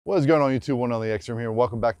What is going on YouTube? One on the X-Room here.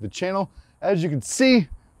 Welcome back to the channel. As you can see,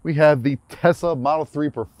 we have the Tesla Model 3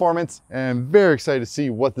 Performance, and I'm very excited to see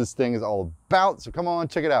what this thing is all about. So come on,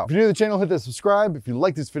 check it out. If you're new to the channel, hit that subscribe. If you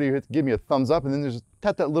like this video, give me a thumbs up, and then just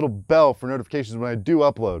tap that little bell for notifications when I do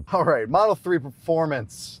upload. All right, Model 3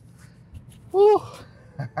 Performance. Woo!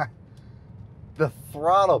 The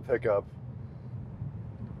throttle pickup.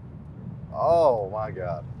 Oh my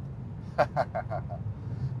God.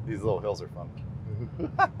 These little hills are fun.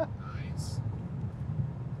 Nice.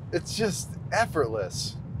 It's just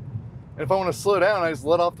effortless. And if I want to slow down, I just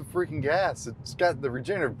let off the freaking gas. It's got the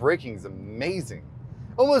regenerative braking is amazing.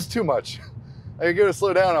 Almost too much. I go to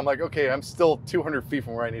slow down, I'm like, okay, I'm still 200 feet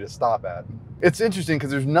from where I need to stop at. It's interesting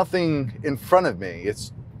because there's nothing in front of me.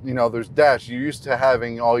 It's, you know, there's dash. You're used to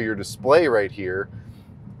having all your display right here,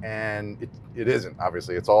 and it isn't,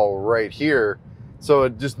 obviously. It's all right here. So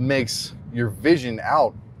it just makes your vision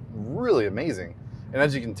out really amazing. And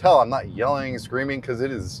as you can tell, I'm not yelling, screaming, because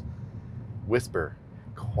it is whisper,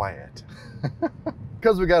 quiet.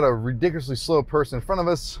 Because we got a ridiculously slow person in front of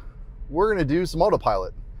us, we're gonna do some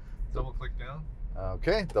autopilot. Double click down.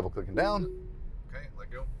 Okay, double clicking down. Okay, let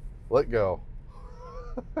go. Let go.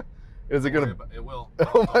 Is it gonna? It will.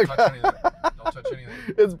 Oh my God. Don't touch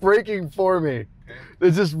anything. It's braking for me. Okay.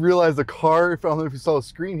 It just realized a car, I don't know if you saw the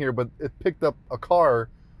screen here, but it picked up a car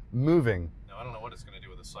moving. Now, I don't know what it's going to do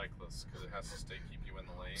with a cyclist because it has to keep you in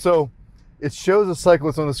the lane. So it shows a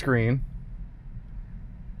cyclist on the screen.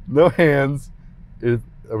 No hands.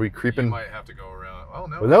 Are we creeping? You might have to go around. Oh,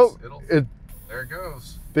 no. Well, no, there it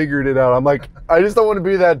goes. figured it out. I'm like, I just don't want to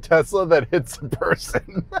be that Tesla that hits a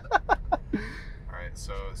person. All right,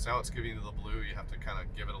 so now it's giving you the blue. You have to kind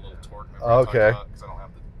of give it a little torque. Okay. Because I don't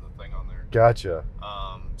have the thing on there. Gotcha.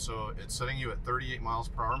 So it's setting you at 38 miles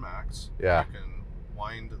per hour max. Yeah. You can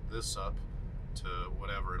wind this up to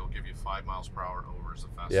whatever. It'll give you 5 miles per hour over is the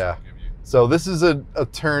fastest Yeah. it'll give you. So this is a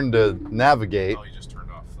turn to navigate. Oh, you just turned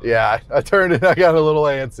off. Yeah, I turned it. I got a little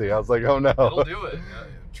antsy. I was like, oh no. It'll do it.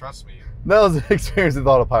 Trust me. That was an experience with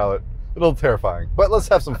autopilot. A little terrifying. But let's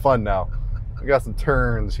have some fun now. We got some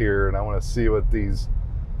turns here, and I want to see what these...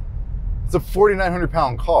 It's a 4,900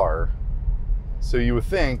 pound car. So you would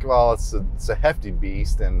think, well, it's a hefty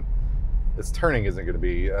beast, and its turning isn't going to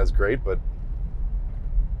be as great, but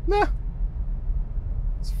nah.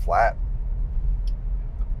 It's flat.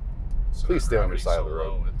 So Please stay on your side of the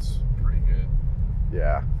road. It's pretty good.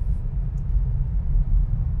 Yeah.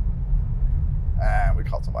 And we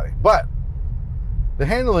caught somebody. But the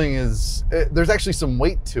handling is, there's actually some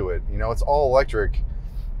weight to it. You know, it's all electric.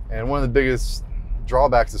 And one of the biggest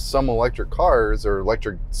drawbacks of some electric cars or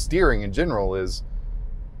electric steering in general is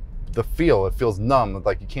the feel. It feels numb.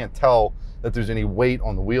 Like you can't tell that there's any weight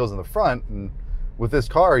on the wheels in the front. And with this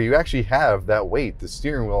car, you actually have that weight. The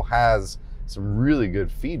steering wheel has some really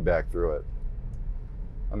good feedback through it.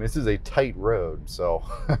 I mean, this is a tight road, so.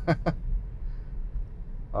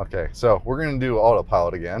 Okay, so we're gonna do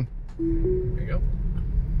autopilot again. There you go.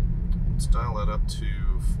 Let's dial that up to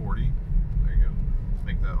 40. There you go.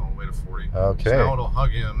 Make that all the way to 40. Okay. So now it'll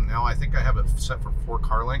hug him. Now I think I have it set for 4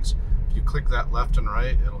 car lengths. If you click that left and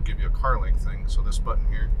right, it'll give you a car length thing. So this button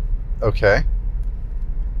here. Okay.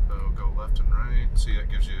 So go left and right. See, that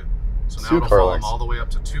gives you. So now 2 it'll car follow lengths. him all the way up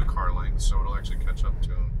to 2 car lengths. So it'll actually catch up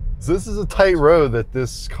to him. So this is a tight road that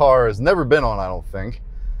this car has never been on, I don't think.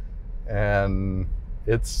 And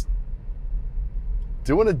it's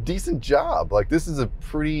doing a decent job. Like, this is a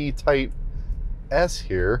pretty tight S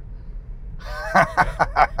here.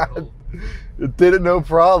 It did it no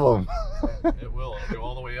problem. It will. It'll go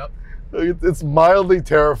all the way up. It's mildly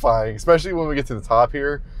terrifying, especially when we get to the top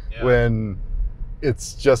here, Yeah. when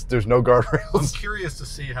it's just, there's no I'm guardrails. curious to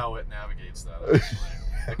see how it navigates that, actually.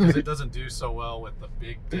 Because it doesn't do so well with the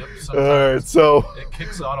big dip sometimes. All right, so It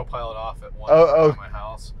kicks the autopilot off at one Oh, at my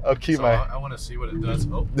house. I'll keep So my... I want to see what it does.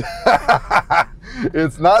 Oh,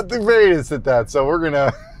 It's not the greatest at that, so we're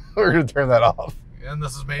gonna turn that off. and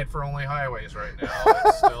this is made for only highways right now.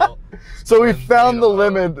 It's still, So we still found made the of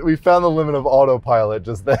limit. We found the limit of autopilot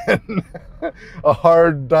just then. A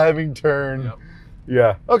hard diving turn. Yep.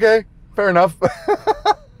 Yeah. Okay. Fair enough.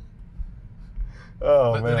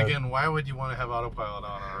 Oh But man. then again, why would you want to have autopilot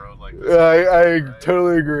on a road like this? I Right?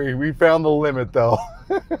 totally agree. We found the limit though.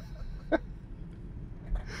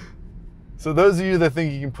 So those of you that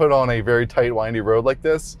think you can put on a very tight, windy road like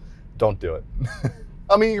this, don't do it.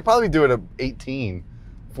 I mean, you could probably do it at 18.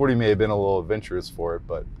 40 may have been a little adventurous for it,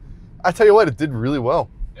 but I tell you what, it did really well.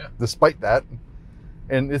 Yeah. Despite that.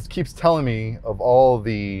 And it keeps telling me of all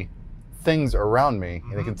the things around me,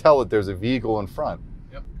 and it can tell that there's a vehicle in front.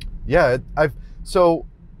 Yep. Yeah, so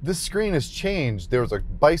this screen has changed. There was a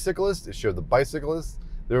bicyclist, it showed the bicyclist.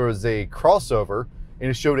 there was a crossover, and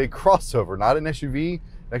it showed a crossover, not an SUV. It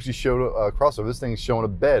actually showed a crossover. This thing's showing a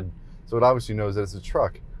bed, so it obviously knows that it's a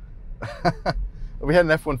truck. We had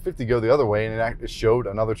an F-150 go the other way, and it showed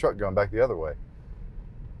another truck going back the other way.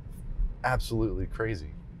 Absolutely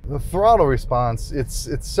crazy. The throttle response, it's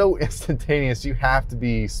so instantaneous. You have to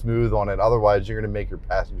be smooth on it, otherwise you're going to make your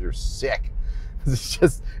passengers sick.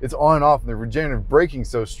 It's on and off, and the regenerative braking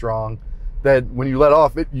so strong that when you let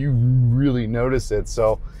off it, you really notice it.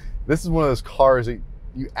 So this is one of those cars that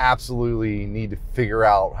you absolutely need to figure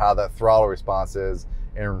out how that throttle response is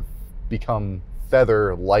and become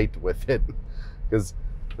feather light with it, because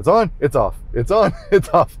it's on, it's off, it's on, it's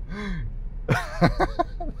off.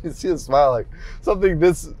 You see the smile, like something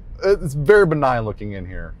this, it's very benign looking in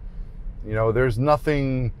here. You know, there's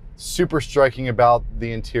nothing super striking about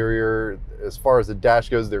the interior. As far as the dash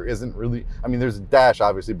goes, there isn't really, I mean, there's a dash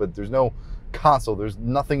obviously, but there's no console, there's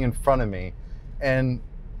nothing in front of me. And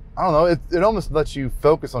I don't know, it almost lets you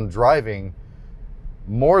focus on driving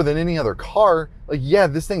more than any other car. Like, yeah,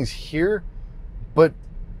 this thing's here, but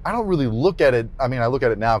I don't really look at it. I mean, I look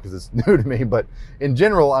at it now because it's new to me, but in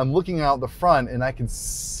general, I'm looking out the front and I can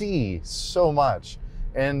see so much.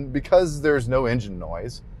 And because there's no engine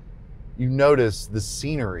noise, you notice the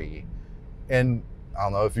scenery. And I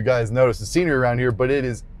don't know if you guys notice the scenery around here, but it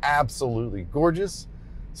is absolutely gorgeous.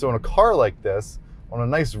 So in a car like this, on a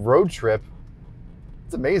nice road trip,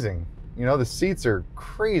 it's amazing. You know, the seats are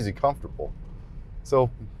crazy comfortable. So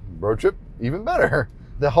road trip, even better.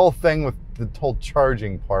 The whole thing with the whole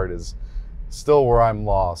charging part is still where I'm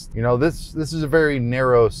lost. You know, this is a very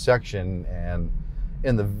narrow section, and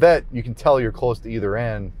in the Vet, you can tell you're close to either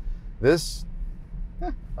end. This,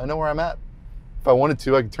 I know where I'm at. If I wanted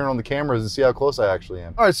to, I could turn on the cameras and see how close I actually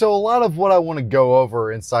am. All right, so a lot of what I want to go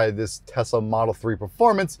over inside this Tesla Model 3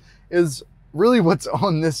 Performance is really what's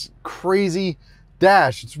on this crazy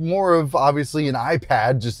dash. It's more of obviously an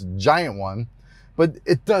iPad, just a giant one, but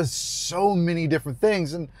it does so many different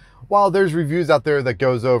things. And while there's reviews out there that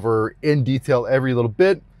goes over in detail every little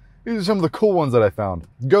bit, these are some of the cool ones that I found.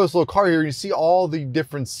 You go to this little car here, you see all the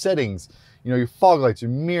different settings. You know, your fog lights,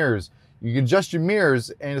 your mirrors. You can adjust your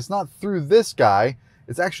mirrors, and it's not through this guy.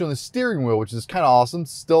 It's actually on the steering wheel, which is kind of awesome.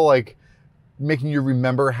 Still like making you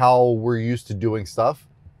remember how we're used to doing stuff.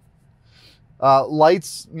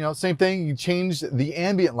 Lights, you know, same thing. You change the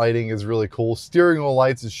ambient lighting is really cool. Steering wheel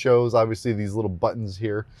lights, it shows obviously these little buttons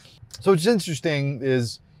here. So what's interesting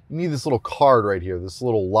is you need this little card right here, this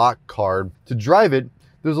little lock card. To drive it,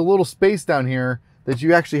 there's a little space down here that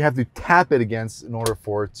you actually have to tap it against in order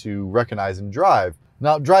for it to recognize and drive.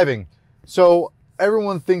 Now, driving. So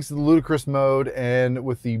everyone thinks of the ludicrous mode, and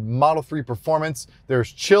with the Model 3 Performance,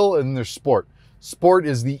 there's chill and there's sport. Sport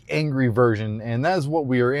is the angry version, and that is what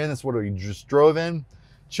we are in. That's what we just drove in.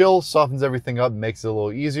 Chill softens everything up, makes it a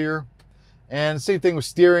little easier. And same thing with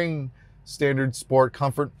steering, standard, sport,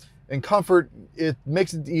 comfort. And comfort, it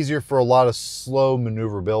makes it easier for a lot of slow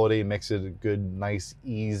maneuverability. It makes it a good, nice,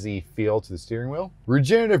 easy feel to the steering wheel.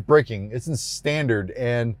 Regenerative braking, it's in standard,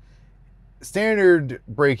 and standard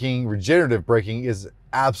braking, regenerative braking is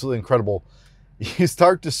absolutely incredible. You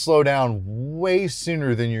start to slow down way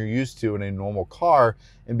sooner than you're used to in a normal car.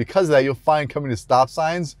 And because of that, you'll find coming to stop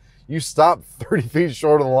signs, you stop 30 feet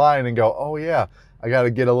short of the line and go, oh yeah, I got to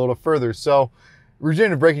get a little further. So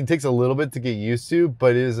regenerative braking takes a little bit to get used to,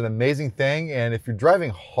 but it is an amazing thing. And if you're driving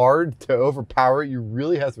hard to overpower it, you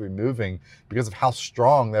really have to be moving because of how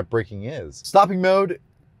strong that braking is. Stopping mode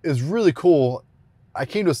is really cool. I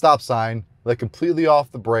came to a stop sign, let completely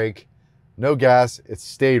off the brake, no gas, it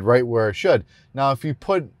stayed right where it should. Now, if you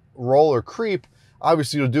put roll or creep,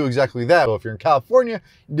 obviously you'll do exactly that. So if you're in California,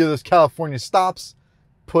 you do those California stops,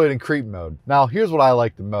 put it in creep mode. Now, here's what I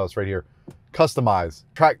like the most right here. Customize,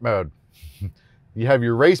 track mode. You have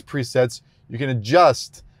your race presets. You can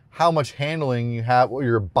adjust how much handling you have, or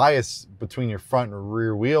your bias between your front and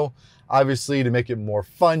rear wheel. Obviously, to make it more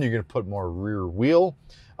fun, you're gonna put more rear wheel.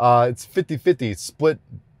 It's 50-50, split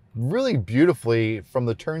really beautifully from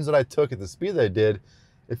the turns that I took at the speed that I did.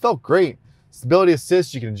 It felt great. Stability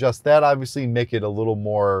assist, you can adjust that, obviously, make it a little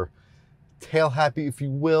more tail happy, if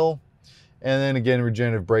you will. And then again,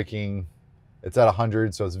 regenerative braking, it's at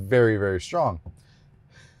 100, so it's very, very strong.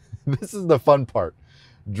 This is the fun part.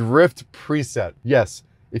 Drift preset. Yes,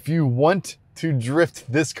 if you want to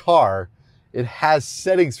drift this car, it has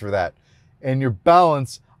settings for that. And your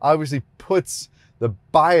balance obviously puts the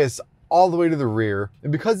bias all the way to the rear.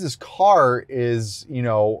 And because this car is, you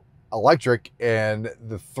know, electric and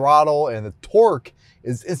the throttle and the torque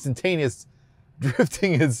is instantaneous,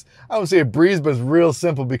 drifting is, I don't say a breeze, but it's real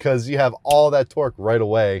simple because you have all that torque right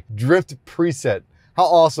away. Drift preset. How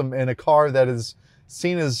awesome in a car that is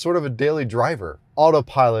seen as sort of a daily driver.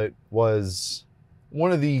 Autopilot was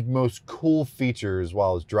one of the most cool features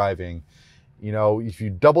while I was driving. You know, if you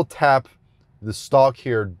double tap the stalk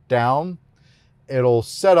here down, it'll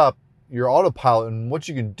set up your autopilot, and what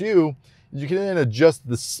you can do, you can then adjust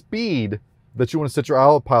the speed that you want to set your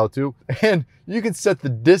autopilot to, and you can set the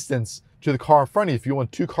distance to the car in front of you if you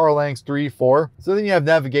want 2 car lengths, 3, 4. So then you have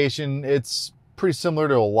navigation. It's pretty similar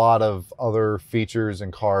to a lot of other features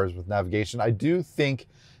in cars with navigation. I do think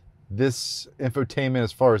this infotainment,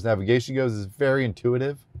 as far as navigation goes, is very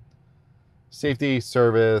intuitive. Safety,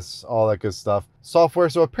 service, all that good stuff. Software,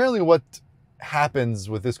 so apparently what happens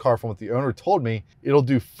with this car, from what the owner told me, it'll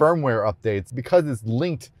do firmware updates because it's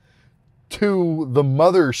linked to the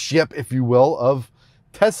mothership, if you will, of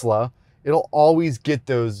Tesla. It'll always get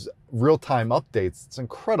those real-time updates. It's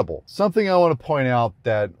incredible. Something I want to point out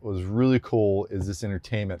that was really cool is this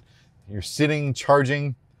entertainment. You're sitting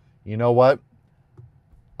charging, you know what?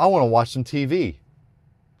 I want to watch some TV.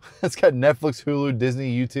 It's got Netflix, Hulu,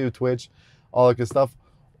 Disney, YouTube, Twitch, all that good stuff.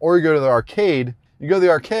 Or you go to the arcade. You go to the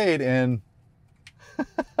arcade and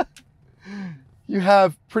you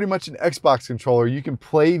have pretty much an Xbox controller. You can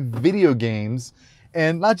play video games,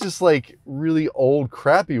 and not just like really old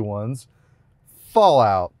crappy ones.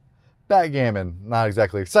 Fallout, backgammon, not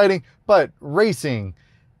exactly exciting, but racing,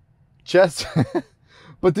 chess.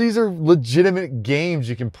 But these are legitimate games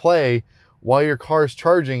you can play while your car is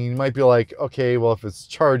charging. You might be like, okay, well, if it's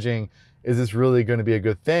charging, is this really going to be a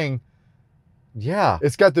good thing? Yeah,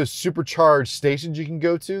 it's got those supercharged stations you can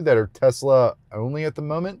go to that are Tesla only at the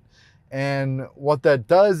moment. And what that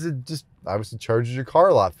does, it just obviously charges your car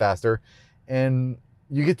a lot faster, and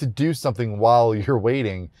you get to do something while you're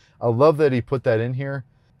waiting. I love that he put that in here.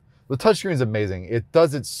 The touchscreen is amazing. It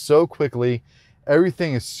does it so quickly.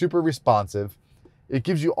 Everything is super responsive. It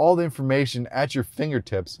gives you all the information at your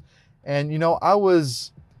fingertips. And you know, I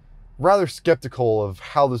was rather skeptical of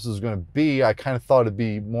how this was going to be. I kind of thought it'd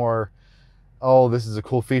be more, oh, this is a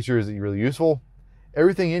cool feature. Is it really useful?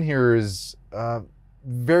 Everything in here is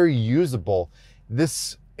very usable.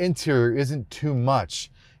 This interior isn't too much.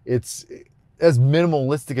 It's as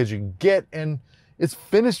minimalistic as you can get, and it's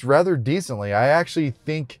finished rather decently. I actually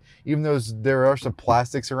think, even though there are some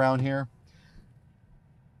plastics around here,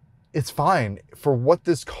 it's fine for what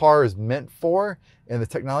this car is meant for and the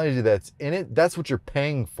technology that's in it. That's what you're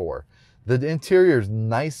paying for. The interior is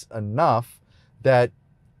nice enough that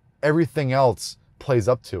everything else plays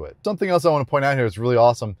up to it. Something else I want to point out here is really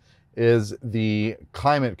awesome is the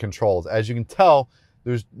climate controls. As you can tell,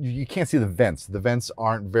 you can't see the vents. The vents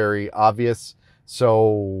aren't very obvious. So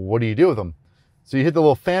what do you do with them? So you hit the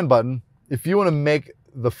little fan button. If you want to make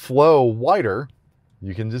the flow wider,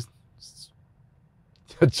 you can just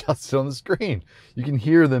adjust it on the screen. You can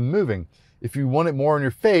hear them moving. If you want it more in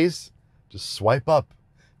your face, just swipe up.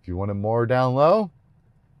 If you want it more down low,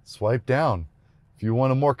 swipe down. If you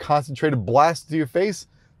want a more concentrated blast to your face,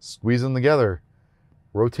 squeeze them together.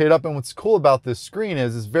 Rotate up, and what's cool about this screen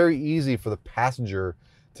is it's very easy for the passenger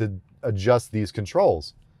to adjust these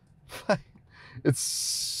controls. It's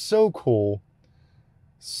so cool,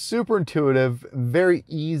 super intuitive, very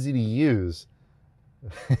easy to use.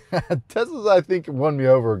 Tesla's, I think, won me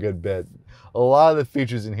over a good bit. A lot of the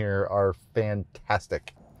features in here are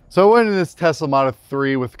fantastic. So I went into this Tesla Model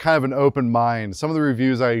 3 with kind of an open mind. Some of the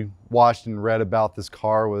reviews I watched and read about this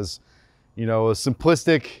car was, you know,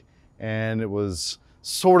 simplistic, and it was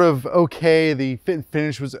sort of okay. The fit and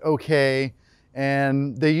finish was okay.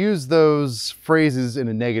 And they use those phrases in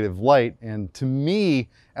a negative light. And to me,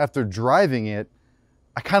 after driving it,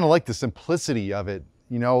 I kind of like the simplicity of it.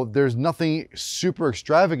 You know, there's nothing super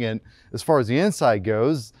extravagant as far as the inside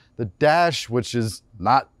goes. The dash, which is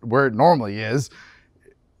not where it normally is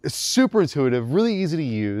super intuitive, really easy to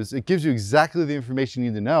use. It gives you exactly the information you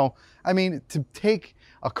need to know. I mean, to take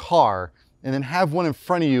a car and then have one in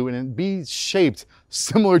front of you and it be shaped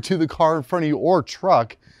similar to the car in front of you or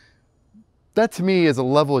truck, that to me is a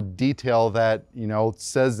level of detail that, you know,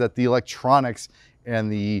 says that the electronics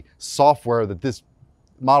and the software that this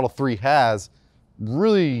Model 3 has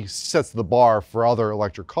really sets the bar for other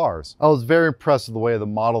electric cars. I was very impressed with the way the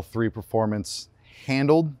Model 3 performance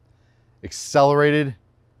handled, accelerated,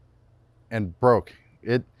 and broke.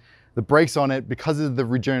 The brakes on it, because of the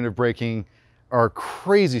regenerative braking, are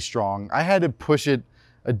crazy strong. I had to push it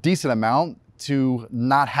a decent amount to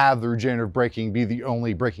not have the regenerative braking be the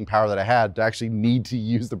only braking power that I had to actually need to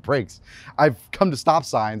use the brakes. I've come to stop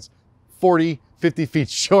signs 40, 50 feet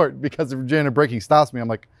short because the regenerative braking stops me. I'm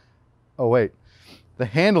like, oh wait. The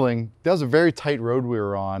handling, that was a very tight road we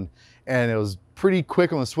were on, and it was pretty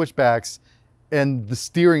quick on the switchbacks. and the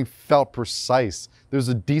steering felt precise. There's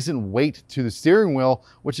a decent weight to the steering wheel,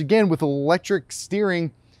 which again, with electric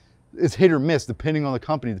steering, is hit or miss depending on the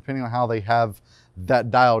company, depending on how they have that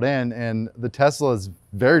dialed in. And the Tesla is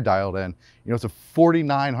very dialed in. You know, it's a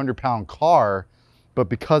 4,900 pound car, but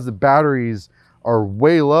because the batteries are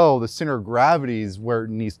way low, the center of gravity is where it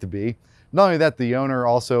needs to be. Not only that, the owner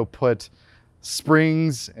also put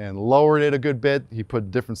springs and lowered it a good bit. He put a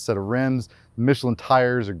different set of rims. Michelin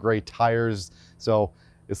tires are great tires. So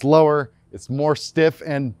it's lower, it's more stiff.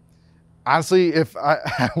 And honestly, if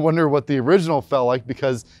I wonder what the original felt like,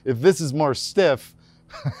 because if this is more stiff,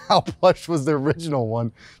 how plush was the original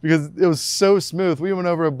one? Because it was so smooth. We went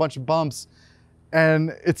over a bunch of bumps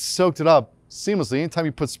and it soaked it up seamlessly. Anytime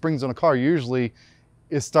you put springs on a car, usually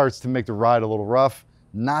it starts to make the ride a little rough.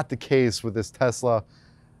 Not the case with this Tesla.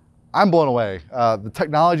 I'm blown away. The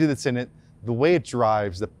technology that's in it, the way it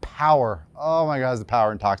drives, the power, oh my God, is the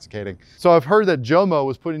power intoxicating. So I've heard that JOMO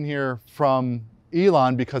was put in here from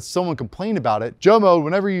Elon because someone complained about it. JOMO,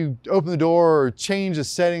 whenever you open the door or change a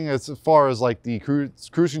setting as far as like the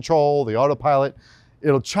cruise control, the autopilot,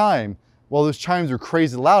 it'll chime. Well, those chimes are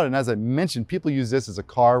crazy loud. And as I mentioned, people use this as a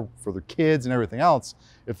car for their kids and everything else.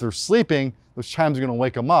 If they're sleeping, those chimes are gonna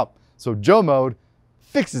wake them up. So JOMO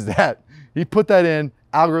fixes that. He put that in,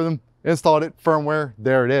 algorithm, installed it, firmware,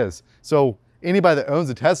 there it is. So anybody that owns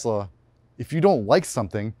a Tesla, if you don't like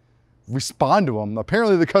something, respond to them.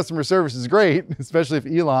 Apparently the customer service is great, especially if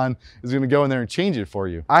Elon is gonna go in there and change it for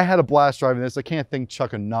you. I had a blast driving this. I can't thank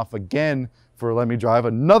Chuck enough again for letting me drive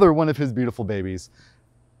another one of his beautiful babies.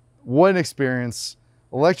 What an experience.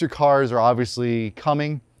 Electric cars are obviously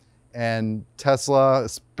coming, and Tesla,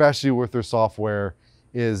 especially with their software,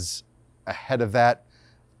 is ahead of that.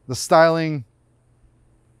 The styling,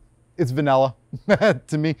 it's vanilla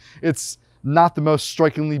to me. It's not the most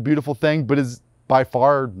strikingly beautiful thing, but is by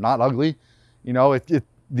far not ugly. You know,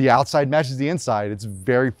 the outside matches the inside. It's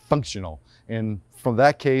very functional. And from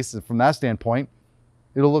that case, from that standpoint,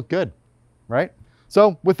 it'll look good, right?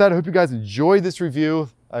 So with that, I hope you guys enjoyed this review.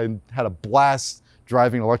 I had a blast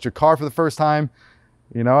driving an electric car for the first time.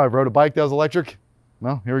 You know, I rode a bike that was electric.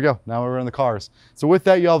 Well, here we go. Now we're in the cars. So with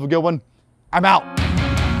that, y'all have a good one. I'm out.